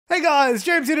Hey guys,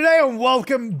 James here today and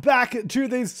welcome back to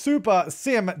the Super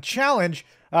Sim Challenge.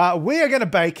 We are going to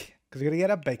bake, because we're going to get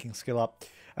our baking skill up.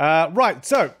 Right,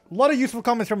 so, a lot of useful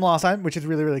comments from last time, which is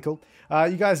really, really cool.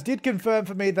 You guys did confirm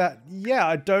for me that, yeah,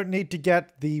 I don't need to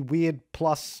get the weird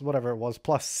plus, whatever it was,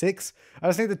 plus 6. I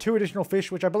just need the 2 additional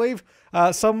fish, which I believe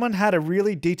someone had a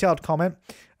really detailed comment.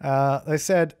 They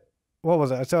said, what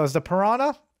was it? So it was the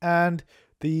piranha and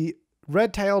the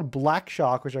red-tailed black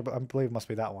shark, which I believe must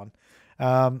be that one.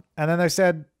 And then they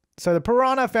said, so the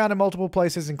piranha found in multiple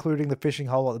places, including the fishing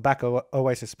hole at the back of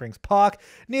Oasis Springs Park,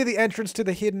 near the entrance to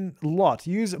the hidden lot.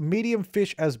 Use medium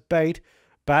fish as bait,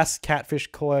 bass, catfish,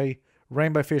 koi,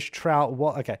 rainbow fish, trout.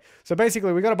 What? Okay, so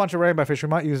basically we got a bunch of rainbow fish. We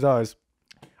might use those.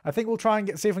 I think we'll try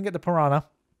and see if we can get the piranha.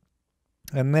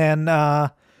 And then,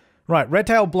 right,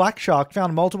 red-tailed black shark found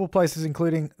in multiple places,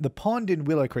 including the pond in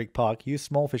Willow Creek Park. Use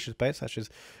small fish as bait, such as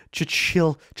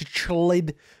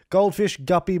chichlid, goldfish,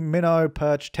 guppy, minnow,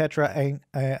 perch, tetra,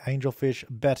 angelfish,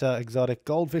 betta, exotic,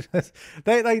 goldfish.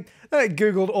 they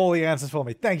Googled all the answers for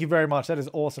me. Thank you very much. That is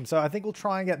awesome. So I think we'll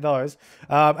try and get those.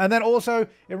 And then also,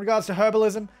 in regards to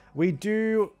herbalism, we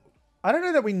do... I don't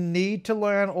know that we need to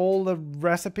learn all the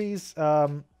recipes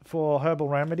for herbal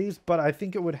remedies, but I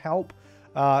think it would help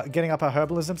getting up our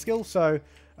herbalism skill. So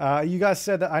you guys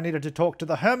said that I needed to talk to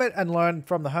the hermit and learn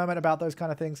from the hermit about those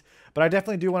kind of things. But I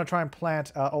definitely do want to try and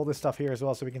plant all this stuff here as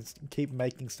well so we can keep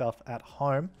making stuff at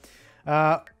home.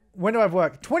 When do I have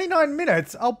work? 29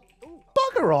 minutes? I'll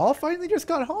bugger off. I only just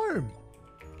got home.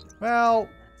 Well,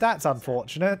 that's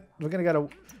unfortunate. We're going to go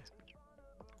to...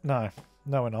 No,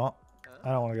 we're not.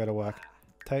 I don't want to go to work.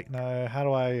 No, how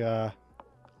do I...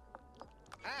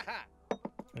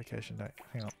 Vacation day.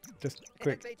 Hang on. Just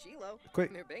quick.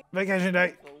 Vacation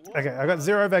day. Okay, I got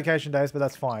 0 vacation days, but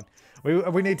that's fine.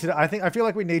 We need to... I feel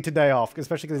like we need today off,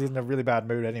 especially because he's in a really bad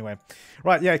mood anyway.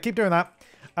 Right, yeah, keep doing that.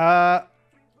 All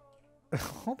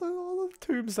the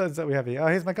tombstones that we have here. Oh,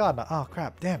 here's my gardener. Oh,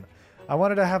 crap. Damn. I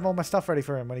wanted to have all my stuff ready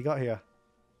for him when he got here.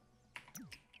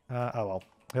 Oh, well.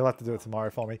 He'll have to do it tomorrow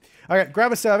for me. Okay,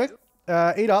 grab a serving.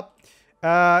 Eat up.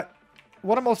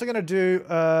 What I'm also going to do...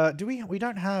 we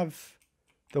don't have...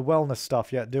 the wellness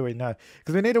stuff yet, do we? No.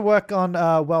 Because we need to work on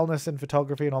wellness and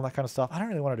photography and all that kind of stuff. I don't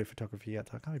really want to do photography yet,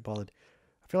 though. I can't be bothered.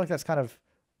 I feel like that's kind of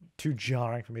too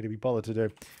jarring for me to be bothered to do.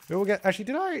 We will get...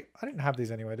 Actually, I didn't have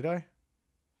these anyway, did I?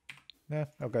 No,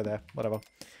 I'll go there. Whatever.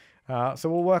 So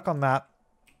we'll work on that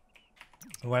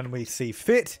when we see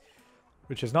fit,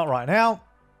 which is not right now.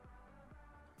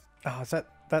 Oh, is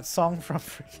that song from...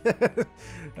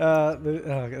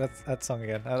 that's that song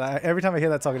again. Every time I hear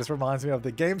that song, it just reminds me of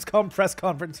the Gamescom press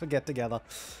conference for Get Together.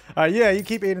 Yeah, you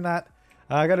keep eating that.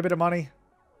 I got a bit of money.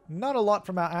 Not a lot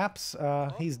from our apps.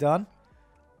 He's done.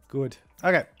 Good.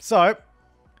 Okay, so...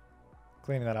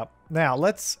 cleaning that up. Now,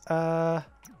 let's...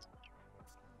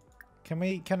 Can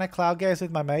I cloud gaze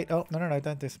with my mate? Oh, no,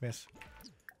 don't dismiss.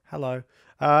 Hello.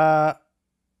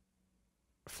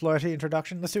 Flirty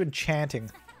introduction. Let's do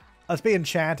enchanting. Let's be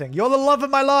enchanting. You're the love of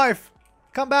my life!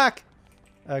 Come back!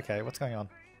 Okay, what's going on?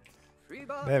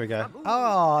 There we go.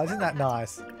 Oh, isn't that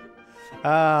nice?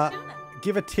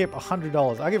 Give a tip,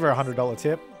 $100. I'll give her a $100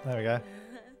 tip. There we go.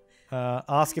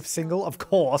 Ask if single. Of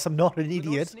course, I'm not an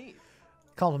idiot.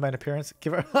 Compliment appearance.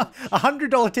 Give her a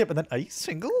 $100 tip and then, are you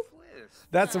single?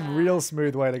 That's a real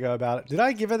smooth way to go about it. Did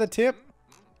I give her the tip?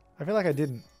 I feel like I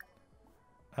didn't.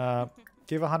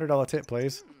 Give a $100 tip,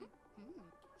 please.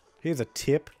 Here's a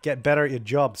tip. Get better at your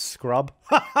job, scrub.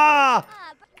 Ha ha!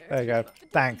 There you go.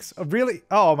 Thanks. Oh, really?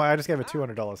 Oh, I just gave her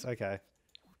 $200. Okay.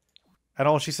 And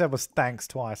all she said was thanks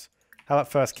twice. How about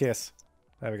first kiss?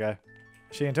 There we go.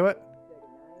 Is she into it?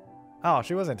 Oh,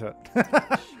 she was into it.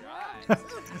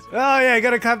 Oh, yeah, you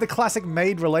gotta have the classic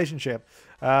maid relationship.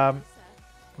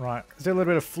 Right. Let's do a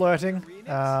little bit of flirting.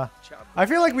 I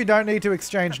feel like we don't need to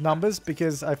exchange numbers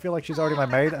because I feel like she's already my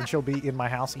maid and she'll be in my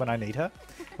house when I need her.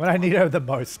 When I need her the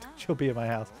most, she'll be in my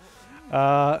house.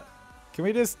 Can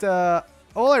we just...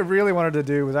 all I really wanted to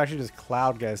do was actually just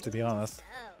cloud gaze, to be honest.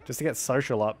 Just to get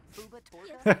social up.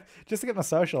 Just to get my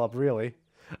social up, really.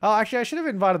 Oh, actually, I should have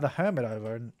invited the hermit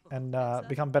over and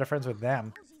become better friends with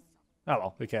them. Oh,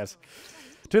 well, who cares?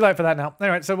 Too late for that now.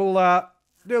 Anyway, so we'll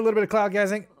do a little bit of cloud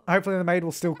gazing. Hopefully the maid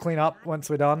will still clean up once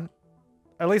we're done.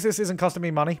 At least this isn't costing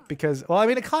me money because... Well, I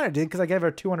mean, it kind of did because I gave her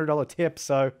a $200 tip,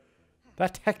 so...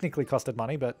 That technically costed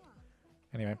money, but...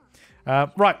 Anyway.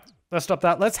 Right, let's stop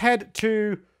that. Let's head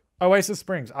to Oasis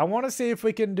Springs. I want to see if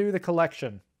we can do the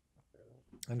collection.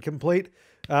 And complete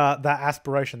that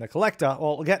aspiration. The collector,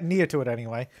 well, we'll get near to it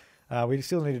anyway. We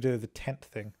still need to do the tent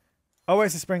thing.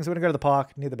 Oasis Springs, we're going to go to the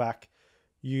park, near the back.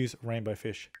 Use rainbow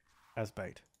fish as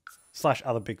bait. /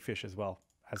 other big fish as well.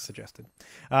 as suggested.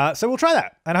 So we'll try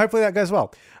that, and hopefully that goes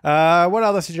well. What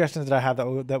other suggestions did I have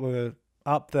that were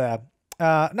up there?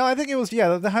 No, I think it was,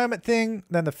 yeah, the hermit thing,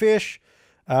 then the fish,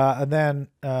 and then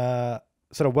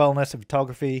sort of wellness and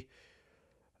photography.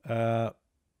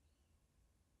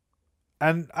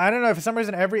 And I don't know, for some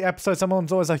reason, every episode,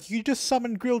 someone's always like, you just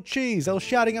summoned grilled cheese. They were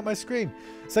shouting at my screen.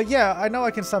 So yeah, I know I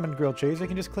can summon grilled cheese. We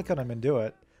can just click on him and do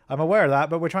it. I'm aware of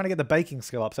that, but we're trying to get the baking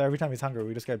skill up. So every time he's hungry,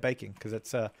 we just go baking because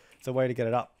it's a way to get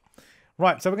it up.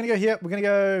 Right, so we're going to go here. We're going to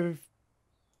go...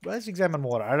 Let's examine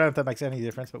water. I don't know if that makes any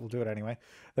difference, but we'll do it anyway.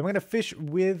 Then we're going to fish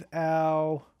with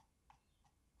our...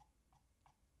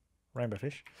 rainbow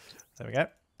fish. There we go.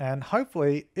 And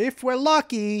hopefully, if we're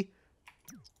lucky...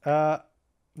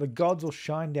 the gods will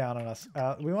shine down on us.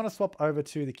 We want to swap over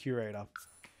to the curator.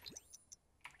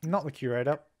 Not the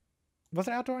curator. Was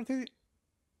it outdoor enthusiast?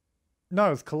 No,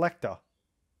 it was collector.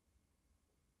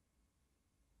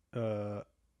 What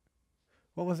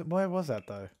was it? Where was that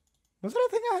though? Was it a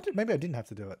thing I had to? Maybe I didn't have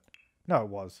to do it. No, it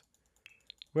was.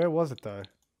 Where was it though?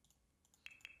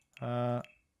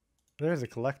 There is a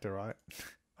collector, right?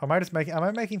 Am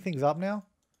I making things up now?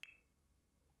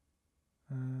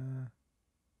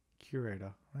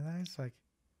 Curator. It's like,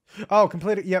 oh,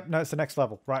 completed. Yep, no, it's the next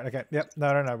level. Right, okay. Yep,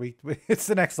 no. We it's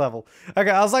the next level. Okay,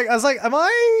 I was like, am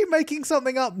I making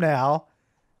something up now?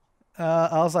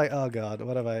 I was like, oh god,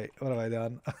 what have I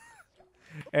done?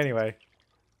 Anyway.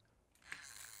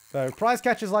 So, prize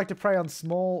catchers like to prey on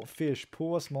small fish.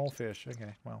 Poor small fish.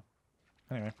 Okay, well.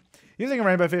 Anyway. Using a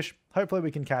rainbow fish. Hopefully we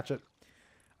can catch it.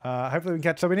 Hopefully we can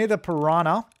catch... So we need the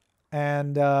piranha.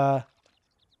 And, so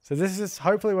this is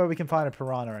hopefully where we can find a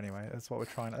piranha anyway. That's what we're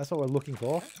trying... That's what we're looking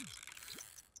for.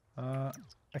 A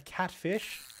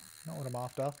catfish. Not what I'm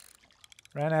after.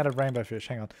 Ran out of rainbow fish.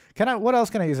 Hang on. What else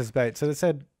can I use as bait? So it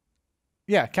said...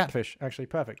 Yeah, catfish. Actually,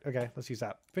 perfect. Okay, let's use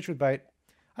that. Fish with bait.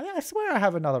 I swear I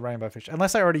have another rainbow fish.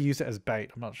 Unless I already used it as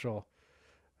bait. I'm not sure.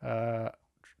 There's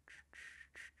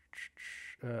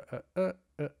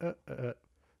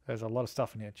a lot of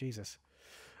stuff in here. Jesus.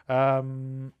 Did I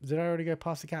already go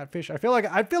past the catfish? I feel like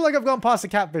I've gone past the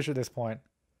catfish at this point.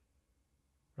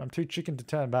 I'm too chicken to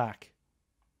turn back.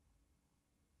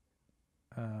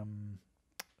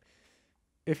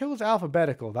 If it was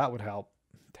alphabetical, that would help.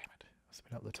 Damn it. Must have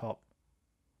been up the top.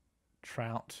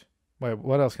 Trout. Wait,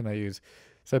 what else can I use?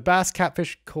 So bass,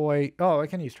 catfish, koi. Oh, I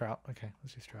can use trout. Okay,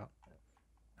 let's use trout.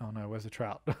 Oh no, where's the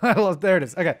trout? There it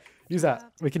is. Okay, use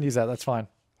that. We can use that. That's fine.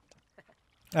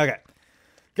 Okay,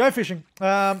 go fishing.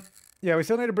 Yeah, we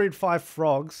still need to breed 5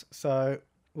 frogs, so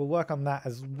we'll work on that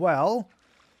as well.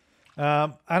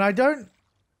 And I don't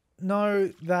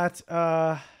know that...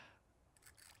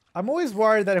 I'm always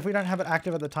worried that if we don't have it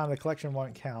active at the time, the collection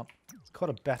won't count. It's called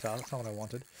a beta. That's not what I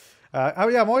wanted. Oh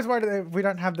yeah, I'm always worried that if we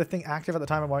don't have the thing active at the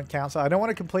time, it won't count. So I don't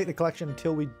want to complete the collection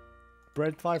until we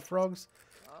bred 5 frogs.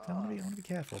 So I want to be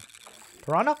careful.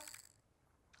 Piranha?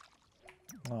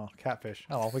 Oh, catfish.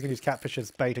 Oh, well, we can use catfish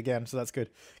as bait again, so that's good.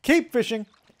 Keep fishing.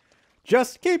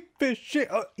 Just keep fishing.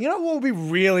 Oh, you know what would be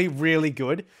really, really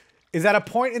good? Is at a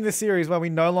point in the series where we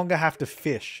no longer have to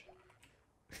fish.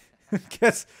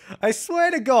 Because I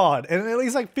swear to God, in at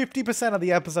least like 50% of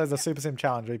the episodes of Super Sim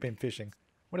Challenge, we've been fishing.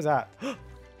 What is that?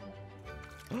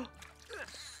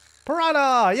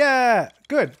 Piranha! Yeah!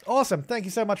 Good. Awesome. Thank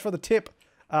you so much for the tip,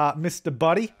 Mr.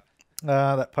 Buddy.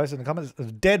 That posted in the comments.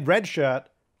 Dead Red Shirt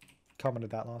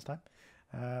commented that last time.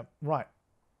 Right.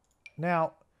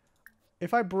 Now,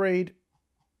 if I breed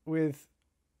with...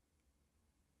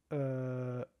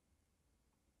 I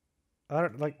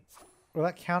don't, like... Will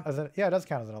that count as a... Yeah, it does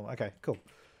count as an element. Okay, cool.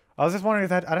 I was just wondering if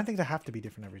that... I don't think they have to be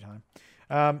different every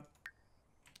time.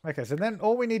 Okay, so then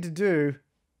all we need to do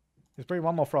is breed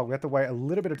one more frog. We have to wait a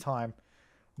little bit of time.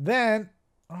 Then...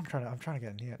 Oh, I'm trying to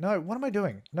get in here. No, what am I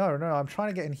doing? No, I'm trying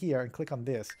to get in here and click on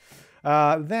this.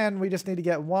 Then we just need to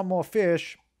get one more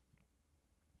fish.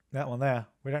 That one there.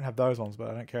 We don't have those ones, but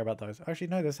I don't care about those. Actually,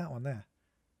 no, there's that one there.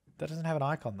 That doesn't have an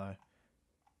icon, though.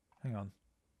 Hang on.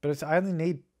 But it's... I only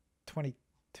need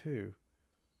 22.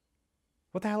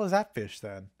 What the hell is that fish,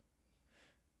 then?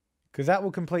 Because that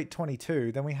will complete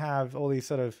 22. Then we have all these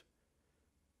sort of...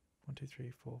 1, 2,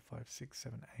 3, 4, 5, 6,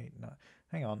 7, 8, 9...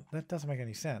 Hang on. That doesn't make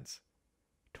any sense.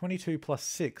 22 plus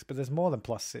 6, but there's more than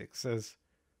plus 6. There's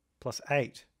plus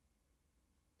 8.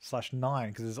 / 9,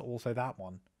 because there's also that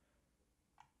one.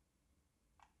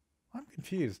 I'm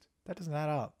confused. That doesn't add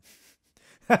up.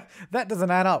 That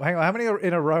doesn't add up. Hang on. How many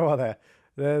in a row are there?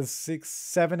 There's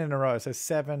 7 in a row. So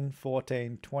 7,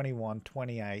 14, 21,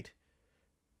 28.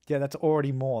 Yeah, that's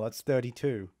already more. That's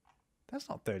 32. That's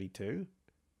not 32.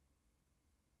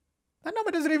 That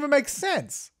number doesn't even make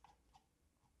sense.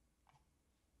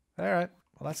 All right.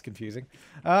 Well, that's confusing.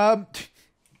 I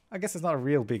guess it's not a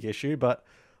real big issue, but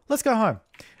let's go home.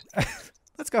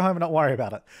 Let's go home and not worry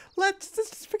about it. Let's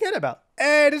just forget about it.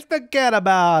 Hey, just forget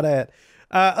about it.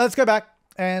 Let's go back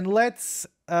and let's...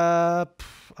 I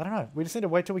don't know. We just need to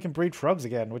wait till we can breed frogs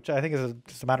again, which I think is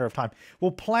just a matter of time.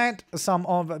 We'll plant some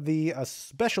of the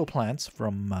special plants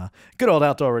from good old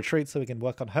outdoor retreats so we can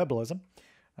work on herbalism.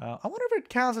 I wonder if it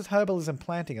counts as herbalism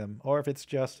planting them, or if it's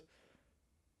just...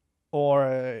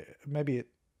 Or maybe it...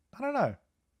 I don't know.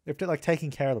 If like taking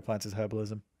care of the plants is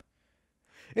herbalism.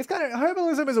 It's kind of...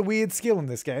 Herbalism is a weird skill in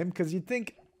this game, because you'd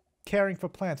think caring for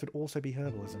plants would also be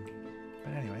herbalism.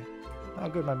 But anyway. Oh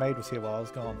good, my maid was here while I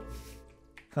was gone.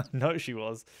 No, she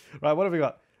was. Right, what have we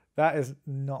got? That is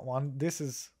not one. This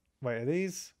is... Wait, are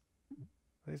these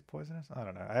poisonous? I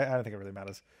don't know. I don't think it really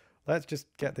matters. Let's just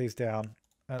get these down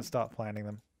and start planting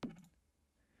them.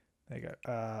 There you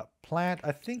go. Plant.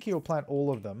 I think he'll plant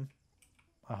all of them.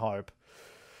 I hope.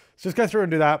 So just go through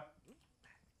and do that.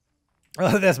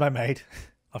 Oh, there's my maid.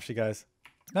 Off she goes.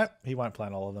 Nope, he won't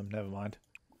plant all of them. Never mind.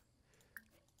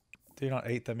 Do not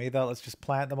eat them either. Let's just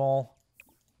plant them all.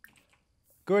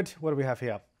 Good. What do we have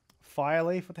here?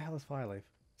 Fireleaf? What the hell is fireleaf?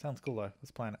 Sounds cool though.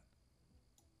 Let's plant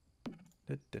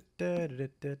it.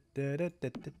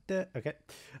 Okay.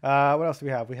 What else do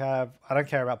we have? We have... I don't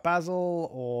care about basil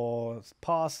or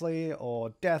parsley or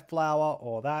death flower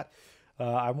or that.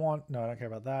 I want... No, I don't care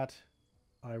about that.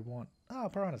 I want... Oh,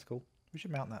 piranha's cool. We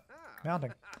should mount that.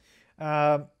 Mounting.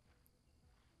 Then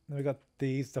we got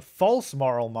these. The false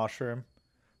moral mushroom.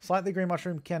 Slightly green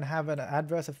mushroom can have an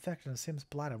adverse effect on a sim's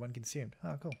bladder when consumed.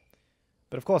 Oh, cool.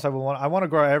 But of course I want to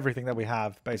grow everything that we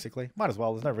have, basically. Might as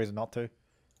well. There's no reason not to.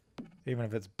 Even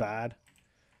if it's bad.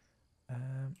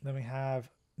 Then we have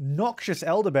noxious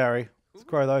elderberry. Let's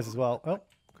grow those as well. Oh,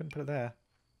 couldn't put it there.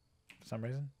 For some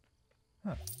reason.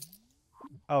 Huh.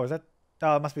 Oh, is that...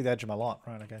 Oh, it must be the edge of my lot.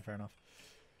 Right, okay, fair enough.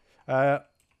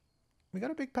 We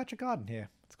got a big patch of garden here.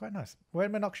 It's quite nice.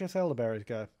 Where'd my noxious elderberries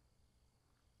go?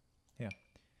 Here.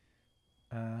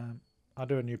 I'll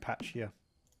do a new patch here.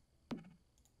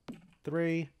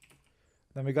 3.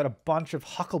 Then we got a bunch of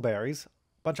huckleberries. A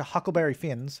bunch of huckleberry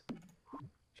fins. Which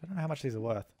I don't know how much these are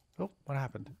worth. Oh, what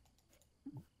happened?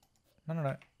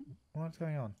 No. What's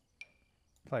going on?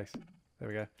 Place. There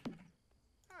we go.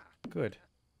 Good.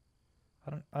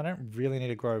 I don't really need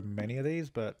to grow many of these,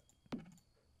 but I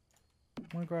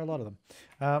want to grow a lot of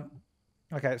them.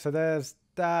 Okay, so there's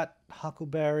that.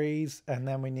 Huckleberries. And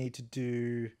then we need to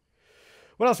do...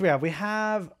 What else do we have? We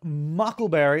have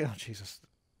muckleberry. Oh, Jesus.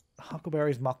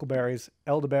 Huckleberries, muckleberries,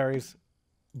 elderberries,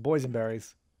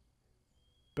 boysenberries.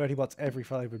 Bertie Bott's every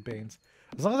flavored beans.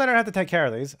 As long as I don't have to take care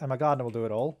of these, and my gardener will do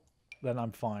it all, then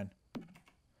I'm fine.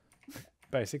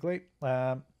 Basically.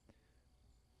 No,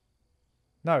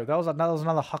 that was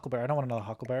another huckleberry. I don't want another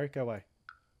huckleberry. Go away.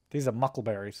 These are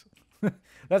muckleberries.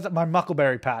 That's my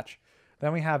muckleberry patch.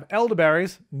 Then we have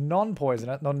elderberries,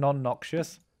 non-poisonous,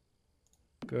 non-noxious.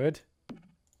 Good.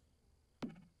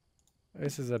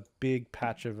 This is a big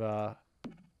patch of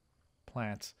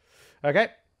plants. Okay.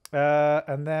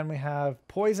 And then we have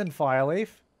poison fireleaf,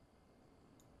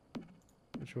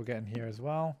 which we'll get in here as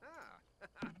well.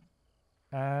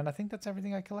 And I think that's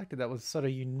everything I collected. That was sort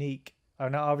of unique. Oh,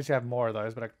 no, obviously I have more of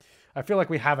those, but I feel like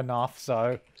we have enough,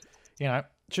 so, you know,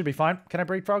 should be fine. Can I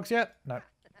breed frogs yet? No.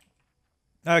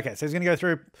 Okay, so he's going to go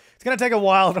through. It's going to take a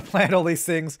while to plant all these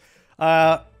things.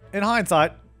 In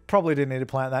hindsight, probably didn't need to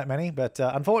plant that many, but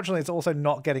unfortunately it's also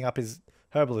not getting up his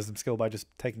herbalism skill by just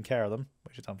taking care of them,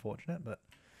 which is unfortunate, but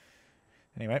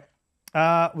anyway.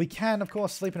 We can, of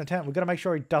course, sleep in a tent. We've got to make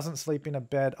sure he doesn't sleep in a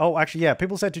bed. Oh, actually, yeah,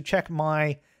 people said to check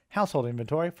my household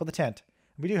inventory for the tent.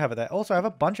 We do have it there. Also, I have a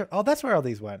bunch of... Oh, that's where all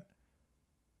these went.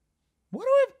 What do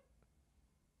I have?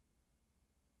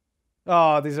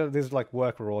 Oh, these are like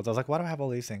work rewards. I was like, why do I have all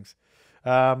these things?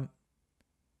 I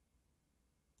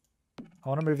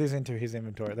want to move these into his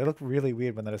inventory. They look really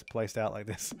weird when they're just placed out like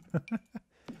this. Get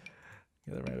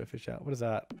the rainbow fish out. What is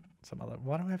that? Some other...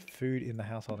 Why do I have food in the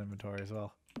household inventory as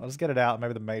well? I'll just get it out.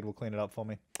 Maybe the maid will clean it up for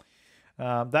me.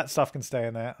 That stuff can stay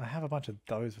in there. I have a bunch of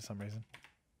those for some reason.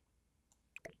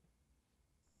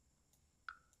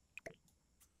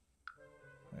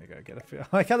 There you go. Get a fish.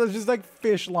 I like how there's just like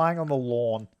fish lying on the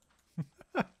lawn.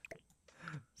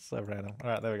 So random. All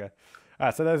right, there we go. All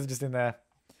right, so those are just in there.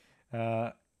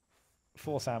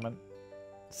 4 salmon.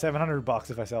 $700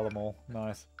 if I sell them all.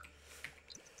 Nice.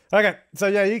 Okay, so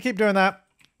yeah, you keep doing that.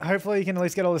 Hopefully you can at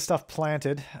least get all this stuff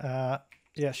planted.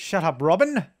 Yeah, shut up,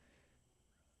 Robin.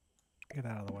 Get that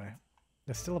out of the way.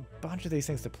 There's still a bunch of these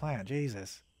things to plant.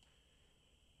 Jesus.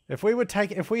 If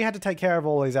we had to take care of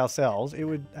all these ourselves, it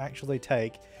would actually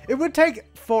take... It would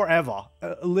take forever.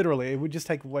 Literally, it would just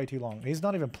take way too long. He's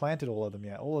not even planted all of them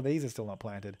yet. All of these are still not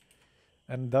planted.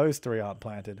 And those 3 aren't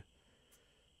planted.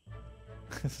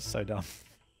 This is so dumb.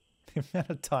 The amount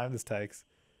of time this takes.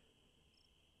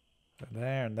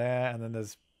 There and there, and then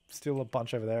there's still a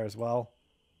bunch over there as well.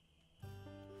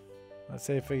 Let's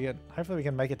see if we get... Hopefully we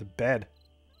can make it to bed.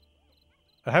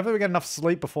 And hopefully we get enough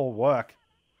sleep before work.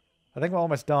 I think we're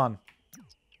almost done.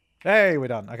 Hey, we're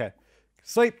done. Okay.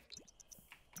 Sleep.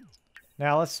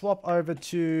 Now let's swap over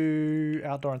to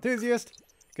Outdoor Enthusiast.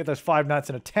 Get those 5 nights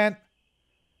in a tent.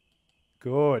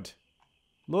 Good.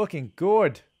 Looking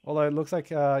good. Although it looks like,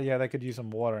 yeah, they could use some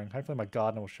watering. Hopefully my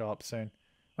gardener will show up soon.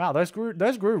 Wow, those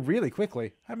grew really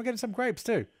quickly. And we're getting some grapes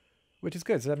too, which is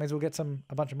good. So that means we'll get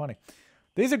a bunch of money.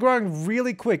 These are growing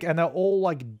really quick and they're all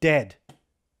like dead,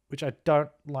 which I don't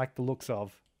like the looks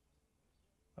of.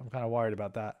 I'm kind of worried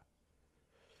about that.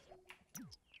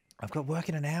 I've got work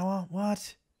in an hour?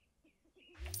 What?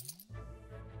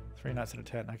 3 nights in a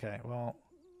tent. Okay, well.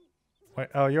 Wait,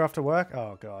 oh, you're off to work?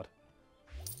 Oh, God.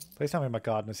 Please tell me my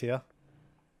gardener's here.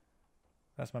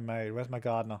 That's my maid. Where's my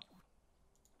gardener?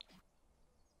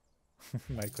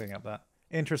 Maid cleaning up that.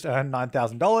 Interest earned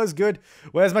 $9,000. Good.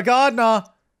 Where's my gardener?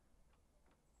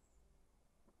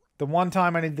 The one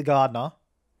time I need the gardener.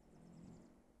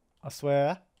 I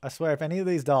swear if any of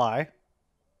these die,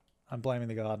 I'm blaming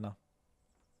the gardener.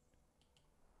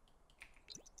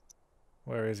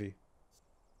 Where is he?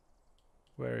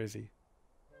 Where is he?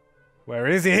 Where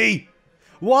is he?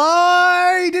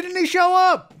 Why didn't he show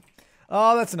up?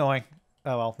 Oh, that's annoying.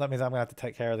 Oh well, that means I'm going to have to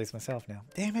take care of these myself now.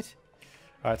 Damn it.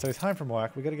 Alright, so he's home from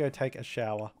work. We've got to go take a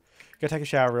shower. Go take a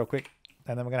shower real quick.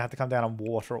 And then we're going to have to come down and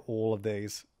water all of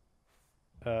these.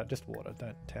 Just water,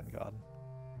 don't tend garden.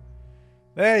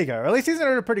 There you go. At least he's in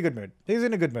a pretty good mood. He's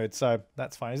in a good mood, so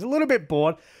that's fine. He's a little bit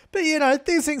bored. But, you know,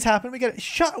 these things happen. We get it.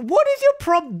 What is your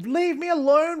problem? Leave me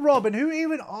alone, Robin. Who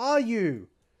even are you?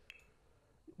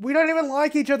 We don't even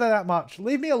like each other that much.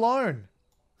 Leave me alone.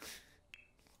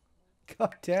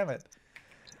 God damn it.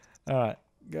 Alright.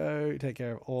 Go take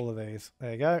care of all of these.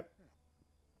 There you go.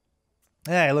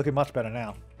 Hey, looking much better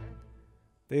now.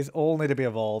 These all need to be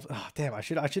evolved. Oh, damn, I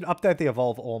should update the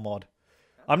evolve all mod.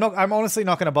 I'm honestly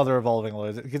not going to bother evolving all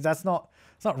of it because it's not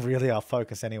really our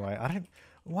focus anyway.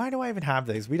 Why do I even have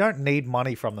these? We don't need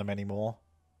money from them anymore.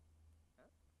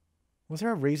 Was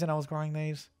there a reason I was growing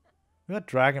these? We got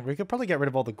dragon. We could probably get rid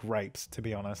of all the grapes, to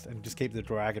be honest, and just keep the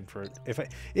dragon fruit.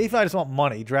 If I just want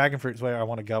money, dragon fruit's where I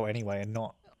want to go anyway, and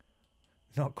not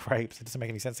grapes. It doesn't make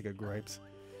any sense to go grapes.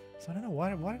 So I don't know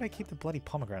why did I keep the bloody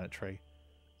pomegranate tree?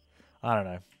 I don't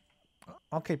know.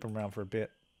 I'll keep them around for a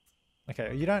bit.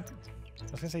 Okay, you don't... I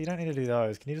was going to say, you don't need to do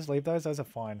those. Can you just leave those? Those are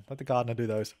fine. Let the gardener do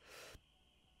those.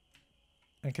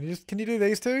 And can you do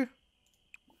these two?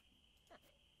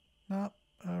 No.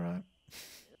 Alright.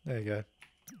 There you go.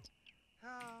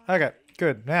 Okay,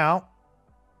 good. Now,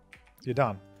 you're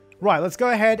done. Right, let's go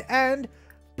ahead and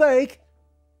bake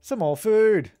some more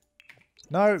food.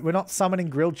 No, we're not summoning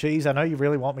grilled cheese. I know you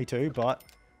really want me to, but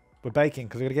we're baking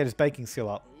because we've got to get his baking skill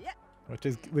up.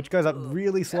 Which goes up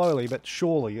really slowly, but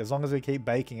surely, as long as we keep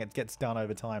baking, it gets done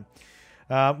over time.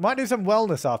 Might do some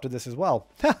wellness after this as well.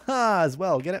 As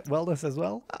well. Get it? Wellness as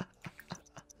well?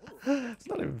 It's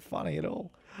not even funny at all.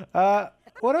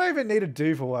 What do I even need to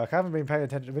do for work? I haven't been paying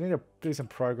attention. We need to do some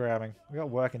programming. We got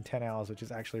work in 10 hours, which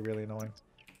is actually really annoying.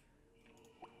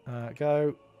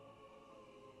 Go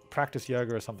practice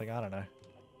yoga or something. I don't know.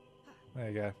 There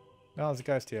you go. Oh, there's a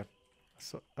ghost here.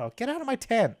 Oh, get out of my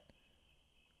tent.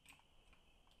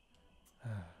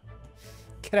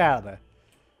 Get out of there.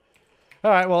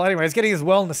 Alright, well, anyway, he's getting his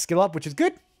wellness skill up, which is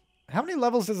good. How many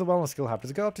levels does the wellness skill have?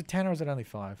 Does it go up to 10 or is it only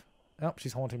 5? Oh,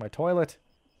 she's haunting my toilet.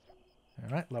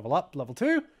 Alright, level up. Level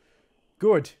 2.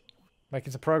 Good.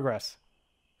 Making some progress.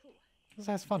 This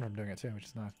has fun from doing it too, which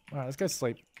is nice. Alright, let's go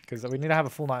sleep. Because we need to have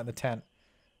a full night in the tent.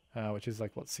 Which is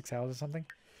like, what, 6 hours or something?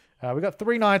 We got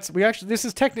 3 nights. We actually, this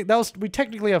is we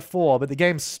technically have 4, but the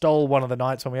game stole one of the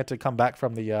nights when we had to come back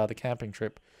from the camping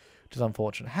trip. Which is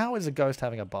unfortunate. How is a ghost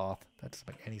having a bath? That doesn't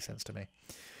make any sense to me.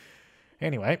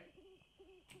 Anyway.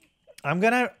 I'm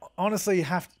going to honestly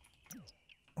have...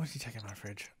 What did you take in my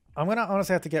fridge? I'm going to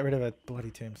honestly have to get rid of a bloody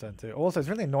tombstone too. Also, it's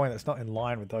really annoying that it's not in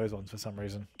line with those ones for some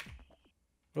reason.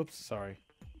 Oops, sorry.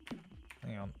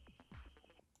 Hang on.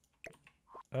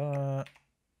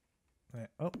 There.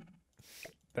 Oh.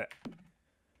 There.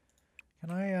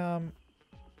 Can I,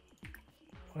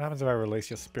 What happens if I release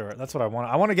your spirit? That's what I want.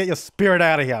 I want to get your spirit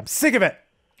out of here. I'm sick of it.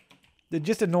 They're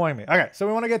just annoying me. Okay, so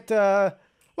we want to get...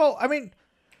 well, I mean,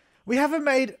 we haven't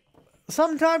made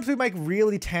sometimes we make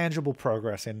really tangible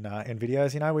progress in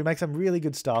videos. You know, we make some really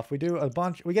good stuff. We do a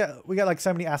bunch. We get like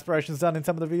so many aspirations done in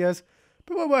some of the videos,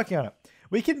 but we're working on it.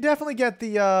 We can definitely get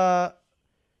the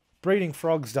breeding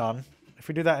frogs done if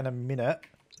we do that in a minute.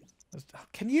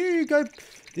 Can you go?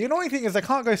 The annoying thing is I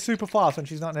can't go super fast when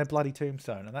she's not in her bloody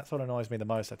tombstone, and that's what annoys me the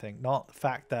most. I think not the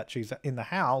fact that she's in the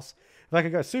house. If I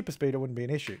could go super speed, it wouldn't be an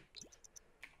issue.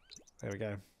 There we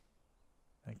go.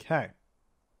 Okay.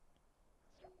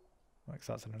 Work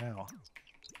starts in an hour.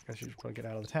 I guess you should probably get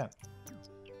out of the tent.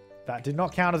 That did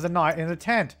not count as a night in a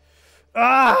tent.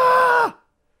 Ah!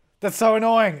 That's so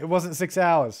annoying. It wasn't 6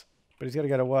 hours, but he's got to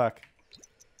go to work.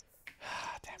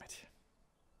 Damn it.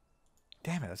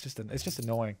 Damn it. It's just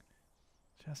annoying.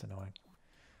 Just annoying.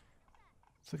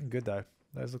 It's looking good though.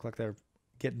 Those look like they're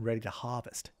getting ready to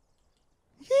harvest.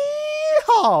 Yee,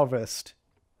 harvest.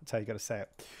 That's how you got to say it.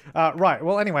 Right.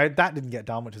 Well, anyway, that didn't get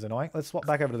done, which is annoying. Let's swap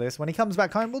back over to this. When he comes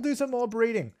back home, we'll do some more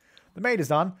breeding. The maid is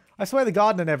done. I swear the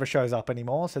gardener never shows up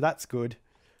anymore, so that's good.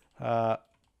 How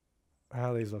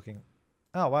are these looking?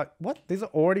 Oh, what? These are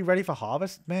already ready for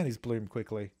harvest? Man, these bloom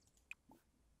quickly.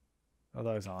 Oh,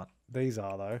 those aren't. These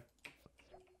are, though.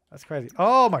 That's crazy.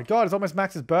 Oh, my God. It's almost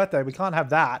Max's birthday. We can't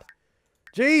have that.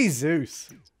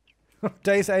 Jesus.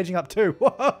 Days aging up, too.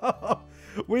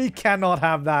 We cannot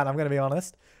have that, I'm going to be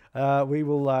honest. We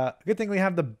will... good thing we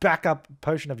have the backup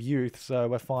potion of youth, so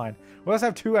we're fine. We also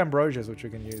have 2 ambrosias, which we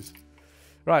can use.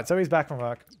 Right, so he's back from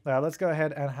work. Let's go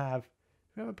ahead and have... Do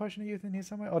we have a potion of youth in here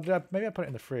somewhere? Or maybe I put it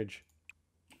in the fridge.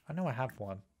 I know I have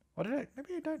one. Or did I?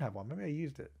 Maybe I don't have one. Maybe I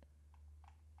used it.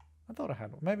 I thought I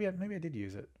had one. Maybe I did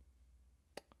use it.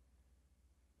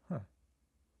 Huh.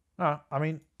 No, I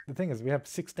mean, the thing is, we have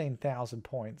 16,000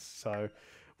 points, so...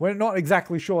 We're not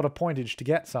exactly short of pointage to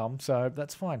get some, so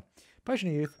that's fine. Potion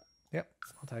of youth. Yep,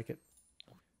 I'll take it.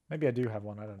 Maybe I do have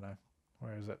one. I don't know.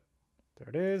 Where is it? There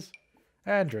it is.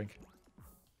 And drink.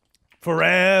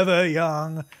 Forever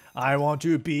young. I want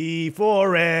to be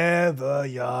forever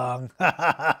young.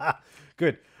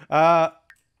 Good. Yeah,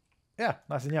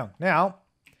 nice and young. Now,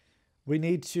 we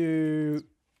need to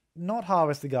not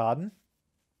harvest the garden.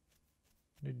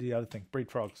 We need the other thing.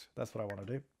 Breed frogs. That's what I want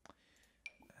to do.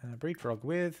 Breed frog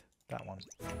with that one.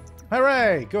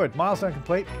 Hooray! Good. Milestone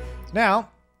complete.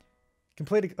 Now,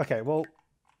 completed. Okay, well,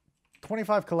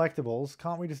 25 collectibles.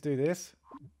 Can't we just do this?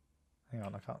 Hang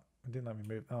on, I can't. It didn't let me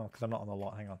move. Oh, because I'm not on the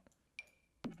lot. Hang on.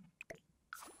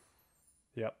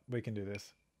 Yep, we can do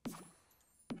this.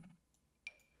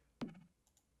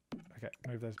 Okay,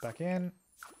 move those back in.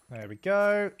 There we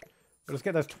go. We'll just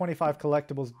get those 25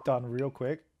 collectibles done real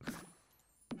quick.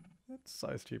 That's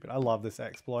so stupid. I love this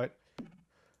exploit.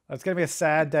 It's going to be a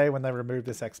sad day when they remove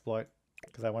this exploit,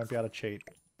 because I won't be able to cheat.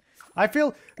 I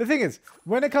feel, the thing is,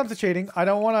 when it comes to cheating, I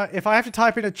don't want to, if I have to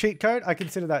type in a cheat code, I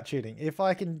consider that cheating. If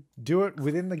I can do it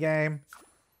within the game,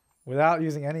 without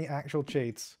using any actual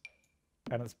cheats,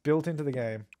 and it's built into the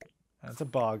game, and it's a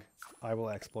bug, I will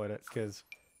exploit it, because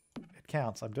it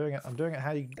counts. I'm doing it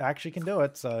how you actually can do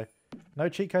it, so no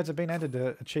cheat codes have been entered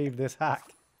to achieve this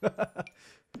hack.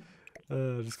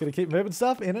 Just gonna keep moving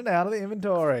stuff in and out of the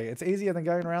inventory. It's easier than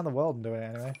going around the world and doing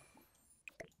it anyway.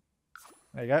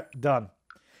 There you go. Done.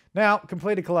 Now,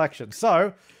 completed collection.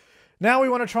 So, now we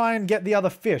want to try and get the other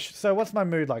fish. So, what's my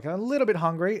mood like? I'm a little bit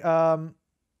hungry. I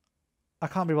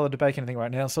can't be bothered to bake anything right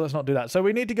now, so let's not do that. So,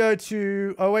 we need to go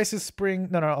to Oasis Spring.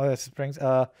 No, Oasis Springs.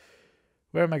 Where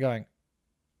am I going?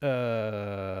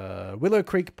 Willow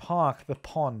Creek Park, the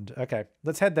pond. Okay,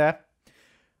 let's head there.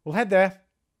 We'll head there.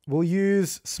 We'll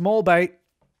use small bait,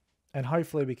 and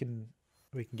hopefully we can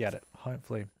get it.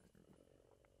 Hopefully,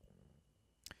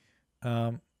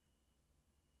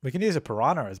 we can use a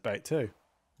piranha as bait too.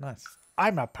 Nice.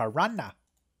 I'm a piranha.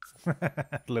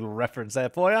 Little reference there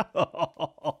for you.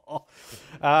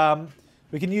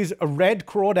 We can use a red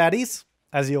crawdaddies,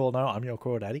 as you all know. I'm your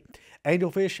crawdaddy.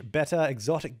 Angelfish, betta,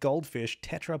 exotic goldfish,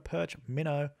 tetra, perch,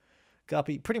 minnow,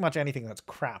 guppy. Pretty much anything that's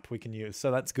crap we can use. So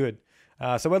that's good.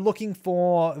 So we're looking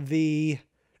for the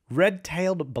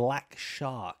red-tailed black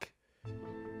shark,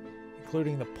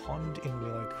 including the pond in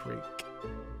Willow Creek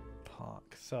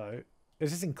Park. So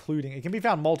it's just including. It can be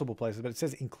found multiple places, but it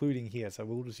says including here. So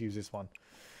we'll just use this one.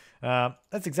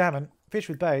 Let's examine fish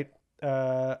with bait.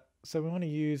 So we want to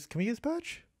use. Can we use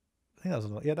perch? I think that was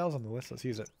on the, yeah, that was on the list. Let's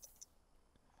use it.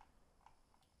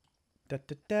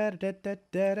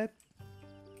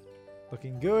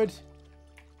 Looking good.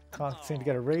 Can't seem to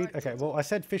get a read. Okay, well, I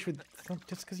said fish with...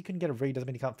 Just because you couldn't get a read doesn't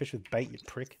mean you can't fish with bait, you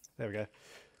prick. There we go.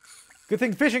 Good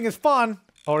thing fishing is fun.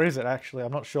 Or is it, actually?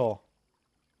 I'm not sure.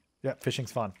 Yep, fishing's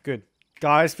fun. Good.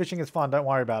 Guys, fishing is fun. Don't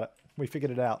worry about it. We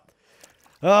figured it out.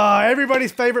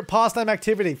 Everybody's favorite pastime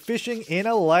activity. Fishing in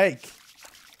a lake.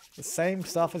 The same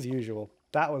stuff as usual.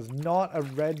 That was not a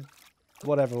red...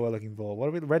 whatever we're looking for. What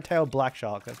are we... red-tailed black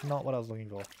shark. That's not what I was looking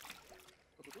for.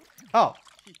 Oh.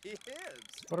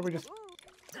 What did we just...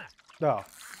 Oh.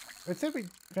 It said we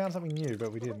found something new,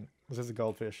 but we didn't. This is a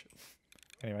goldfish.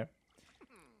 Anyway.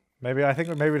 Maybe, I think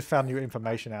maybe we just found new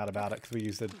information out about it because we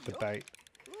used the bait.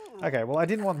 Okay, well I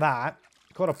didn't want that.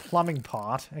 Got a plumbing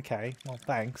part. Okay, well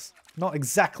thanks. Not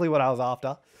exactly what I was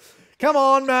after. Come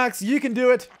on, Max, you can do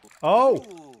it. Oh!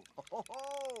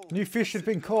 New fish has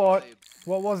been caught.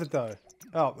 What was it though?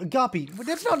 Oh, a guppy.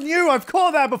 That's not new. I've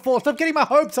caught that before. Stop getting my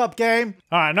hopes up, game.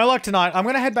 All right, no luck tonight. I'm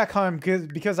going to head back home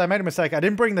because I made a mistake. I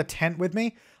didn't bring the tent with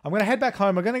me. I'm going to head back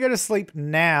home. We're going to go to sleep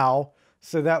now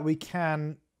so that we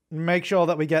can make sure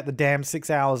that we get the damn 6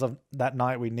 hours of that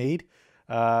night we need.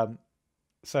 So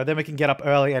then we can get up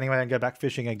early anyway and go back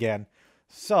fishing again.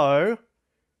 So,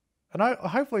 and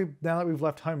hopefully now that we've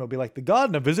left home, it'll be like, the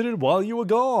gardener visited while you were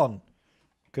gone.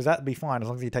 Because that'd be fine as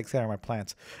long as he takes care of my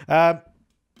plants.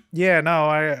 Yeah, no,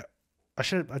 I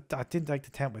didn't take the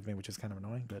tent with me, which is kind of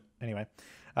annoying, but anyway.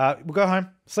 We'll go home,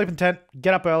 sleep in tent,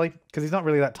 get up early, because he's not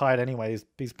really that tired anyway.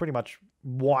 He's pretty much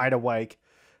wide awake.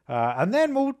 And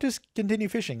then we'll just continue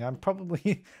fishing. I'm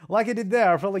probably, like I did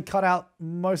there, I'll probably cut out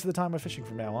most of the time we're fishing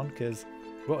from now on, because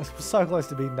we're so close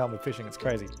to being done with fishing. It's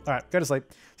crazy. All right, go to sleep.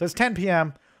 So it's 10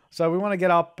 p.m., so we want to get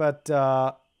up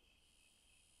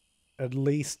at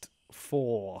least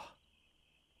 4.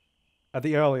 At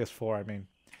the earliest 4, I mean.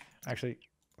 Actually,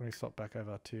 let me swap back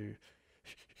over to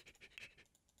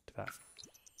that.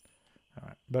 All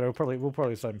right, but we'll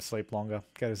probably let him sleep longer.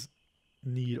 Get his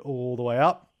need all the way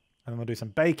up, and then we'll do some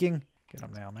baking. Get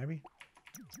up now, maybe.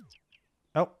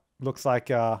 Oh, looks like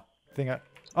oh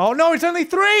no, it's only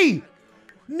 3.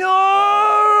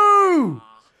 No,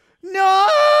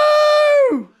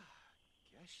 no,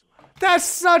 that's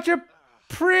such a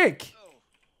prick.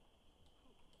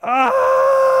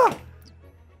 Ah.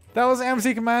 That was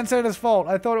MC Command Center's fault.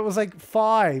 I thought it was like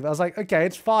 5. I was like, okay,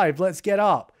 it's 5. Let's get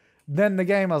up. Then the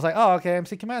game, I was like, oh, okay,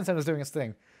 MC Command Center's doing its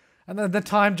thing. And then the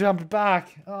time jumped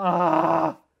back.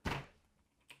 Ah.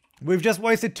 We've just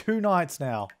wasted 2 nights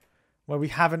now where we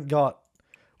haven't got...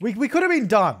 We could have been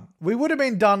done. We would have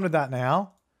been done with that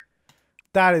now.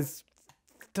 That is...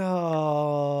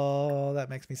 Oh, that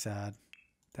makes me sad.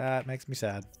 That makes me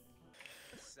sad.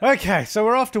 Okay, so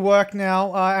we're off to work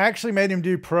now. I actually made him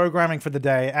do programming for the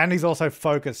day, and he's also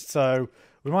focused, so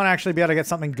we might actually be able to get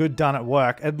something good done at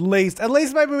work. At least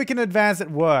maybe we can advance at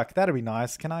work. That'd be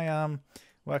nice. Can I,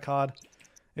 work hard?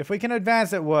 If we can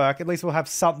advance at work, at least we'll have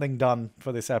something done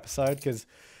for this episode, because,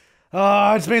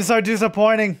 oh, it's been so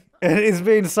disappointing. It's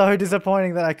been so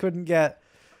disappointing that I couldn't get...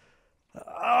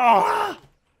 Oh,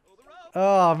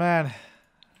 man.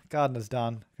 Gardener's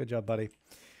done. Good job, buddy.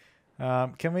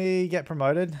 Can we get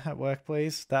promoted at work,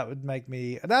 please? That would make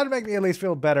me at least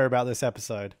feel better about this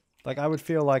episode. Like, I would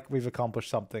feel like we've accomplished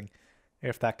something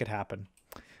if that could happen.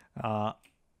 That'd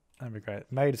be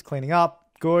great. Maid is cleaning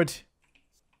up. Good.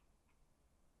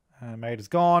 Maid is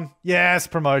gone. Yes,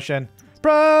 promotion.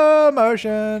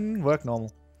 Promotion. Work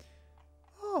normal.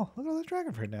 Oh, look at all the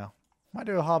dragon fruit now. Might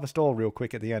do a harvest all real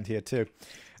quick at the end here too.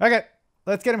 Okay,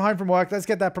 let's get him home from work. Let's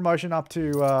get that promotion up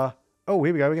to... Oh,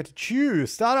 here we go. We get to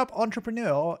choose startup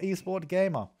entrepreneur or esport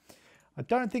gamer. I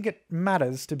don't think it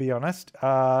matters, to be honest,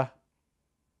 what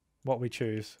we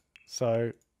choose.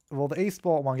 So, well, the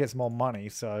esport one gets more money,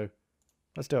 so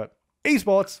let's do it.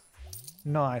 Esports.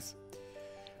 Nice.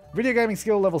 Video gaming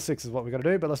skill level 6 is what we got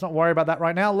to do, but let's not worry about that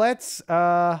right now. Let's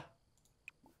harvest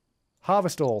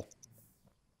all.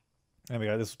 There we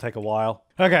go. This will take a while.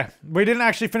 Okay, we didn't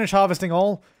actually finish harvesting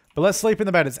all, but let's sleep in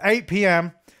the bed. It's 8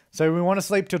 p.m. So we want to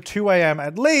sleep till 2 a.m.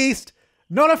 at least.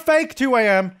 Not a fake 2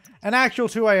 a.m. An actual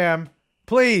 2 a.m.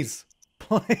 Please.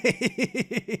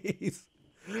 Please.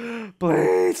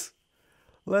 Please.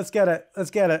 Let's get it.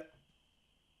 Let's get it.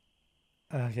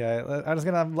 Okay.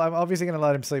 I'm obviously going to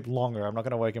let him sleep longer. I'm not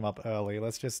going to wake him up early.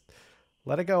 Let's just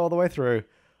let it go all the way through.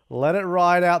 Let it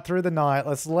ride out through the night.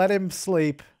 Let's let him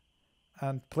sleep.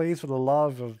 And please, for the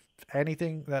love of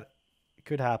anything that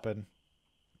could happen,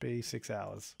 be 6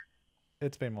 hours.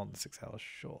 It's been more than 6 hours,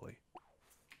 surely.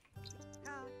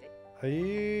 Are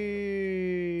you...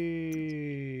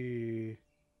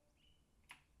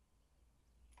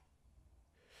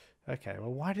 Okay,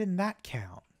 well, why didn't that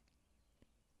count?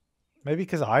 Maybe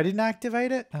because I didn't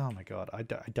activate it? Oh my god, I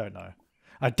don't know.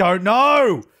 I don't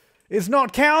know! It's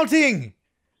not counting!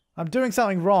 I'm doing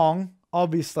something wrong,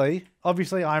 obviously.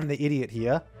 Obviously, I'm the idiot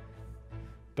here.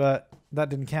 But that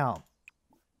didn't count.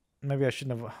 Maybe I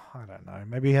shouldn't have... I don't know.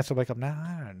 Maybe he has to wake up now.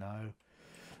 I don't know.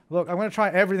 Look, I'm going to try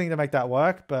everything to make that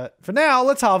work. But for now,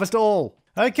 let's harvest all.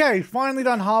 Okay, finally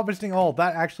done harvesting all.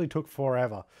 That actually took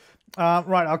forever.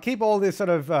 Right, I'll keep all this sort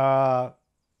of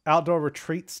outdoor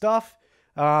retreat stuff.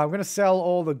 I'm going to sell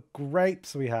all the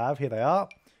grapes we have. Here they are.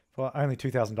 For only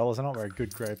 $2,000. They're not very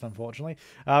good grapes, unfortunately.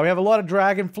 We have a lot of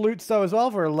dragon flutes, though, as well,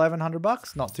 for 1,100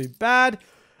 bucks. Not too bad.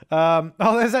 Oh,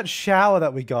 there's that shower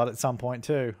that we got at some point,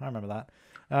 too. I remember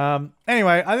that.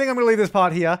 Anyway, I think I'm going to leave this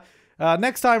part here.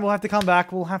 Next time we'll have to come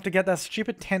back. We'll have to get that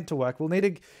stupid tent to work. We'll need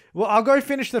to... Well, I'll go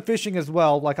finish the fishing as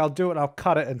well. Like, I'll do it and I'll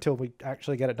cut it until we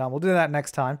actually get it done. We'll do that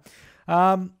next time.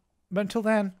 But until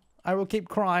then, I will keep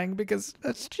crying because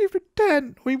that stupid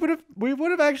tent. We would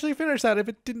have actually finished that if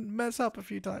it didn't mess up a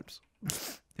few times.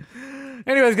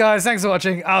 Anyways, guys, thanks for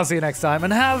watching. I'll see you next time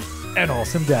and have an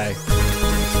awesome day.